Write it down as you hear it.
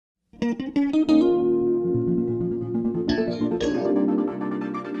Può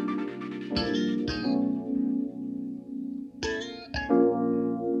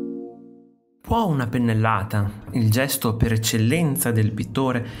una pennellata, il gesto per eccellenza del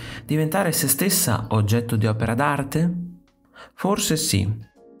pittore, diventare se stessa oggetto di opera d'arte? Forse sì.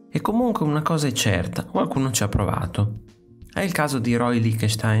 E comunque una cosa è certa, qualcuno ci ha provato. È il caso di Roy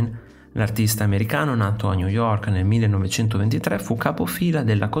Lichtenstein, l'artista americano nato a New York nel 1923, fu capofila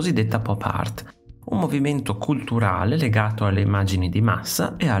della cosiddetta pop art, un movimento culturale legato alle immagini di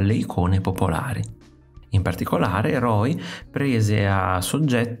massa e alle icone popolari. In particolare, Roy prese a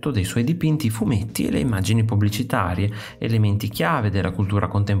soggetto dei suoi dipinti i fumetti e le immagini pubblicitarie, elementi chiave della cultura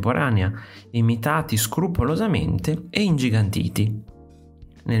contemporanea, imitati scrupolosamente e ingigantiti.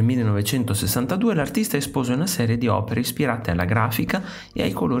 Nel 1962 l'artista espose una serie di opere ispirate alla grafica e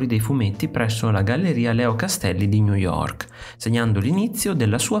ai colori dei fumetti presso la Galleria Leo Castelli di New York, segnando l'inizio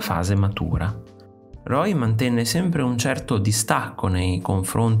della sua fase matura. Roy mantenne sempre un certo distacco nei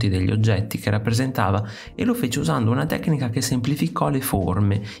confronti degli oggetti che rappresentava e lo fece usando una tecnica che semplificò le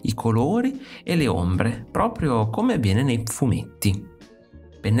forme, i colori e le ombre, proprio come avviene nei fumetti.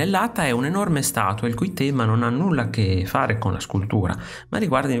 Pennellata è un'enorme statua il cui tema non ha nulla a che fare con la scultura, ma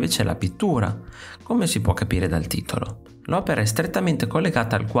riguarda invece la pittura, come si può capire dal titolo. L'opera è strettamente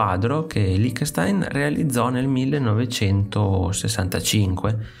collegata al quadro che Lichtenstein realizzò nel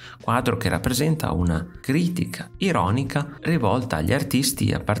 1965, quadro che rappresenta una critica ironica rivolta agli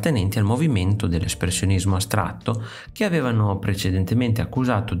artisti appartenenti al movimento dell'espressionismo astratto che avevano precedentemente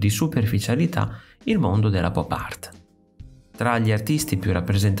accusato di superficialità il mondo della pop art. Tra gli artisti più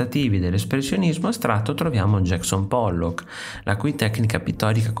rappresentativi dell'espressionismo astratto troviamo Jackson Pollock, la cui tecnica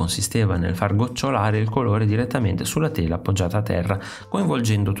pittorica consisteva nel far gocciolare il colore direttamente sulla tela appoggiata a terra,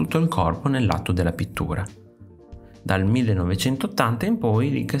 coinvolgendo tutto il corpo nell'atto della pittura. Dal 1980 in poi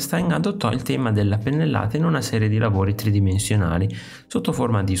Lichtenstein adottò il tema della pennellata in una serie di lavori tridimensionali sotto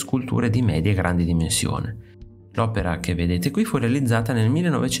forma di sculture di media e grandi dimensione. L'opera che vedete qui fu realizzata nel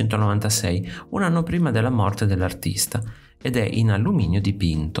 1996, un anno prima della morte dell'artista, ed è in alluminio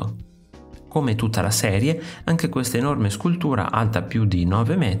dipinto. Come tutta la serie, anche questa enorme scultura, alta più di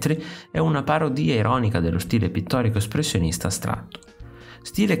 9 metri, è una parodia ironica dello stile pittorico espressionista astratto.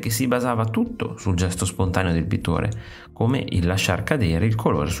 Stile che si basava tutto sul gesto spontaneo del pittore, come il lasciar cadere il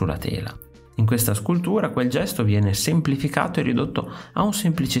colore sulla tela. In questa scultura quel gesto viene semplificato e ridotto a un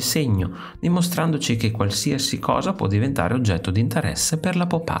semplice segno, dimostrandoci che qualsiasi cosa può diventare oggetto di interesse per la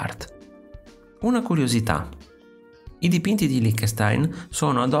pop art. Una curiosità. I dipinti di Lichtenstein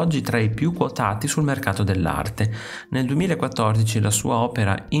sono ad oggi tra i più quotati sul mercato dell'arte. Nel 2014 la sua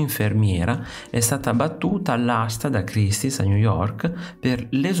opera Infermiera è stata battuta all'asta da Christie's a New York per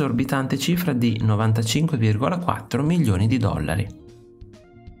l'esorbitante cifra di 95,4 milioni di dollari.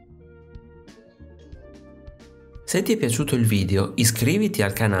 Se ti è piaciuto il video, iscriviti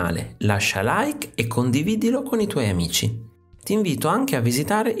al canale, lascia like e condividilo con i tuoi amici. Ti invito anche a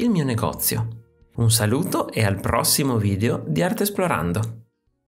visitare il mio negozio. Un saluto e al prossimo video di Artesplorando!